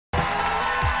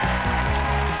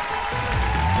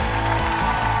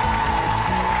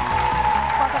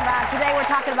we're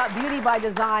talking about beauty by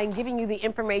design, giving you the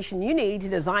information you need to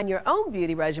design your own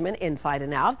beauty regimen inside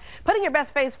and out. Putting your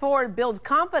best face forward builds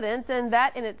confidence, and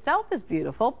that in itself is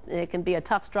beautiful. It can be a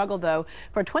tough struggle, though,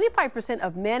 for 25%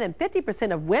 of men and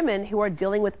 50% of women who are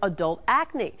dealing with adult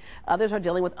acne. Others are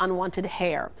dealing with unwanted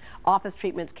hair. Office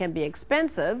treatments can be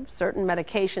expensive. Certain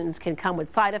medications can come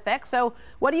with side effects. So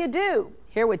what do?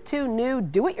 Here with two new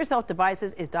do-it-yourself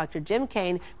devices is Dr. Jim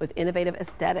Kane with Innovative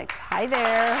Aesthetics. Hi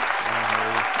there.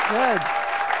 Good.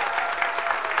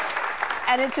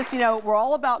 And it's just, you know, we're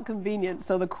all about convenience.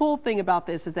 So the cool thing about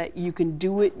this is that you can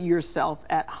do it yourself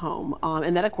at home.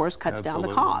 And that, of course, cuts down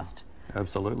the cost.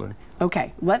 Absolutely.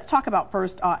 Okay, let's talk about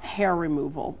first hair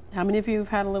removal. How many of you have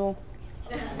had a little?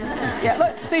 Yeah,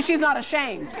 look, see, she's not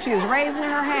ashamed. She is raising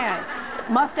her hand.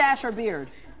 Mustache or beard?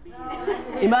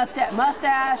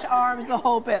 Mustache, arms, the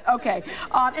whole bit. Okay.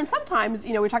 And sometimes,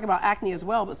 you know, we're talking about acne as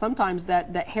well, but sometimes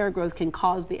that hair growth can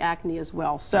cause the acne as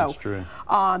well. So, that's true.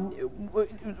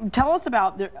 Tell us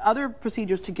about the other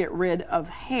procedures to get rid of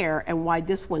hair and why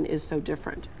this one is so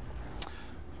different.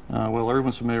 Well,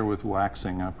 everyone's familiar with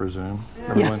waxing, I presume.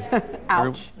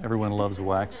 Everyone loves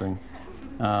waxing.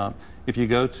 If you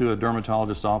go to a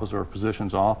dermatologist's office or a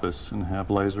physician's office and have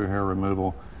laser hair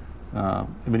removal, have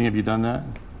any of you done that?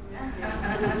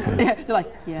 Okay. You're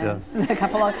like, yes. A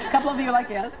couple of you are like,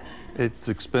 yes. It's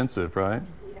expensive, right?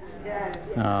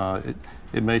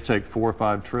 It may take 4 or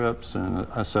 5 trips, and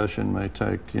a session may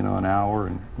take, you know, an hour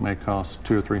and may cost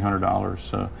 $200 or $300.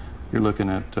 So you're looking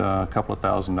at a couple of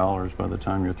 $1,000s by the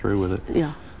time you're through with it.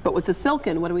 Yeah. But with the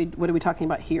Silken, what are we talking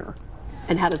about here,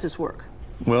 and how does this work?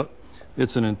 Well,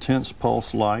 it's an intense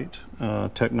pulse light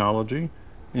technology,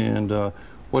 and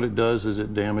what it does is it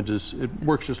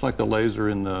works just like the laser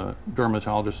in the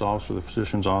dermatologist's office or the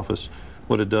physician's office.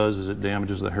 What it does is it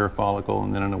damages the hair follicle,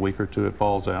 and then in a week or two it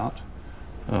falls out.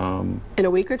 In a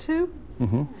week or two?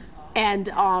 Mm-hmm. And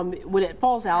when it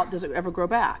falls out, does it ever grow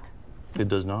back? It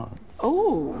does not.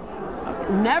 Oh,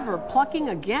 never plucking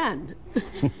again.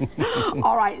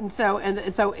 All right, and so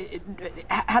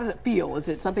how does it feel? Is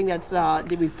it something that's,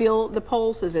 did we feel the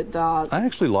pulse? Is it? I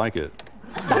actually like it.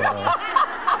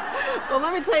 Well,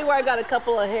 let me tell you where I got a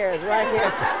couple of hairs right here.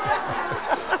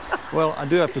 Well, I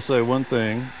do have to say one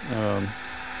thing. I'm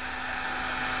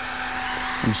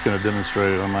just going to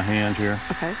demonstrate it on my hand here.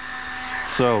 Okay.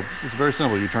 So it's very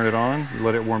simple. You turn it on, you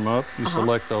let it warm up, you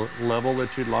select the level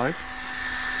that you'd like,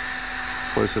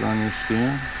 place it on your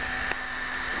skin.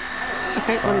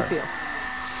 Okay, let me feel.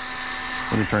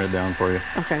 Let me turn it down for you.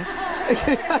 Okay. All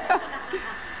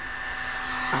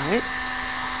right.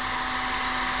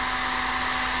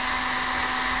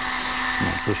 I'm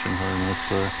not pushing her in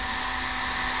this.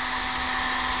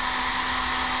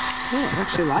 Oh, I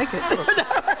actually like it.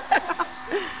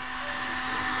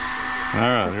 All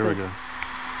right, here we go.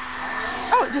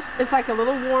 Oh, it's like a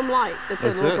little warm light. It's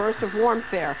a little burst of warmth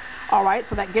there. All right,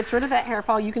 so that gets rid of that hair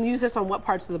fall. You can use this on what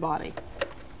parts of the body?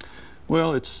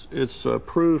 Well, it's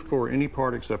approved for any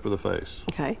part except for the face.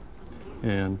 Okay.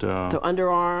 And so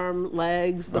underarm,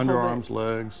 legs, the underarms,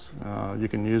 legs. You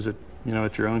can use it, you know,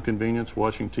 at your own convenience,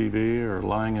 watching TV or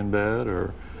lying in bed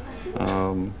or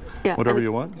whatever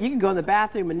you want. You can go in the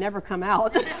bathroom and never come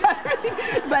out.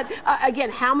 But again,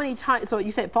 how many times? So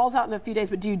you say it falls out in a few days,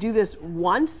 but do you do this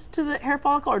once to the hair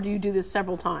follicle, or do you do this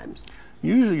several times?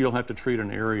 Usually you'll have to treat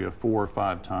an area 4 or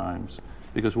 5 times,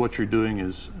 because what you're doing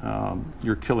is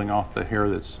you're killing off the hair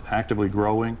that's actively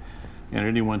growing, and at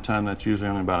any one time that's usually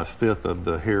only about 1/5 of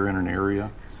the hair in an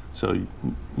area. So you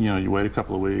know, you wait a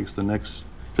couple of weeks, the next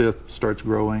 1/5 starts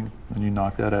growing, and you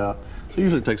knock that out. So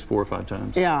usually it takes 4 or 5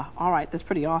 times. Yeah, all right, that's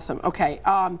pretty awesome. Okay,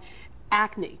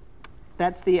 acne.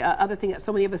 That's the other thing that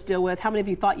so many of us deal with. How many of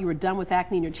you thought you were done with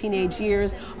acne in your teenage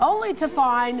years, only to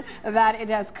find that it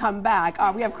has come back?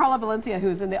 We have Carla Valencia,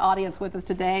 who's in the audience with us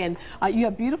today, and you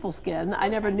have beautiful skin. I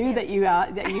never knew that you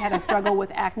had a struggle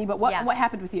with acne, but what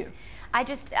happened with you? I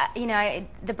just, you know,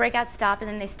 the breakouts stopped and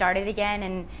then they started again,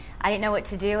 and I didn't know what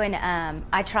to do, and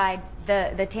I tried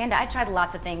the Tanda. I tried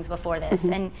lots of things before this,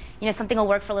 and you know, something will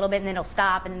work for a little bit and then it'll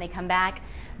stop and then they come back.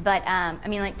 But I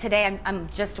mean, like today I'm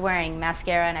just wearing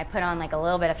mascara and I put on like a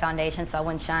little bit of foundation so I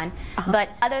wouldn't shine. But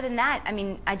other than that, I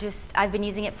mean, I've been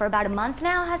using it for about a month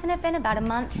now, hasn't it been? About a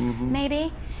month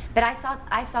maybe. But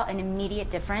I saw an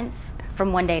immediate difference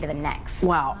from one day to the next.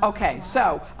 Wow. Okay.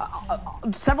 So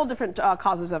several different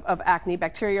causes of acne: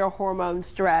 bacteria, hormones,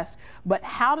 stress. But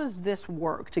how does this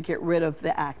work to get rid of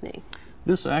the acne?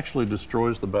 This actually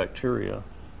destroys the bacteria.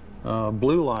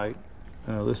 Blue light.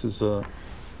 This is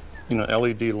you know,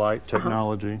 LED light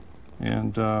technology,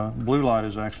 and blue light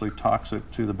is actually toxic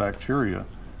to the bacteria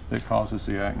that causes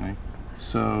the acne.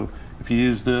 So if you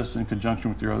use this in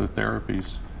conjunction with your other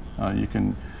therapies, you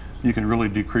can really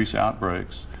decrease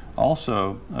outbreaks.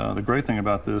 Also, the great thing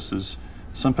about this is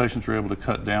some patients are able to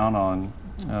cut down on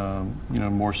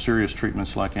more serious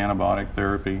treatments like antibiotic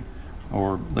therapy,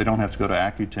 or they don't have to go to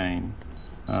Accutane,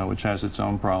 which has its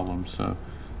own problems. So.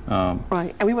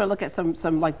 Right, and we want to look at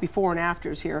some like before and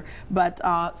afters here. But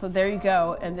so there you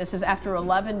go, and this is after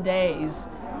 11 days.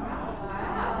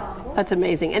 That's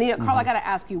amazing. And Carl, I got to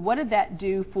ask you, what did that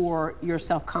do for your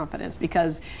self-confidence?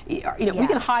 Because we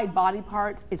can hide body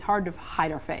parts. It's hard to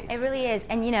hide our face. It really is.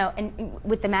 And and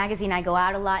with the magazine, I go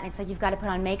out a lot, and it's like you've got to put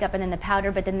on makeup and then the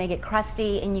powder, but then they get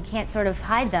crusty, and you can't sort of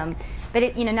hide them.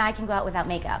 But now I can go out without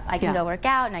makeup. I can go work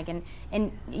out, and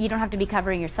you don't have to be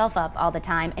covering yourself up all the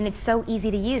time. And it's so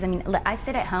easy to use. I mean, I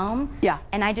sit at home,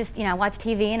 and I just watch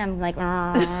TV, and I'm like,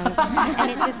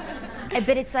 and it just.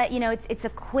 But it's like, it's a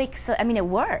quick, I mean, it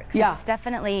works. Yeah. It's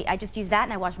definitely, I just use that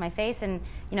and I wash my face and,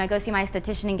 I go see my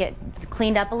esthetician and get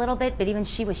cleaned up a little bit, but even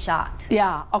she was shocked.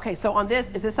 Yeah. Okay, so on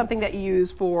this, is this something that you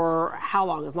use for how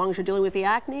long? As long as you're dealing with the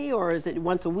acne, or is it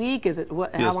once a week? Is it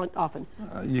how long often?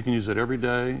 You can use it every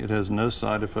day. It has no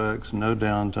side effects, no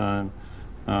downtime.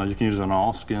 You can use it on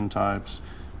all skin types.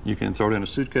 You can throw it in a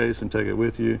suitcase and take it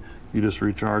with you. You just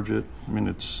recharge it. I mean,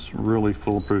 it's really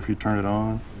foolproof. You turn it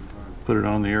on. Put it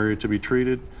on the area to be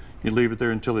treated. You leave it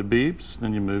there until it beeps,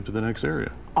 then you move to the next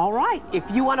area. All right. If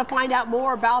you want to find out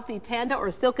more about the Tanda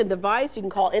or Silken device, you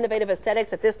can call Innovative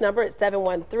Aesthetics at this number at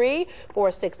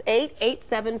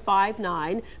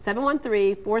 713-468-8759,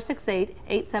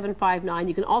 713-468-8759.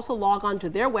 You can also log on to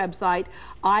their website,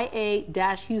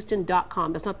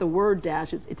 ia-houston.com. That's not the word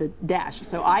dash, it's a dash.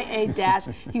 So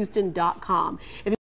ia-houston.com.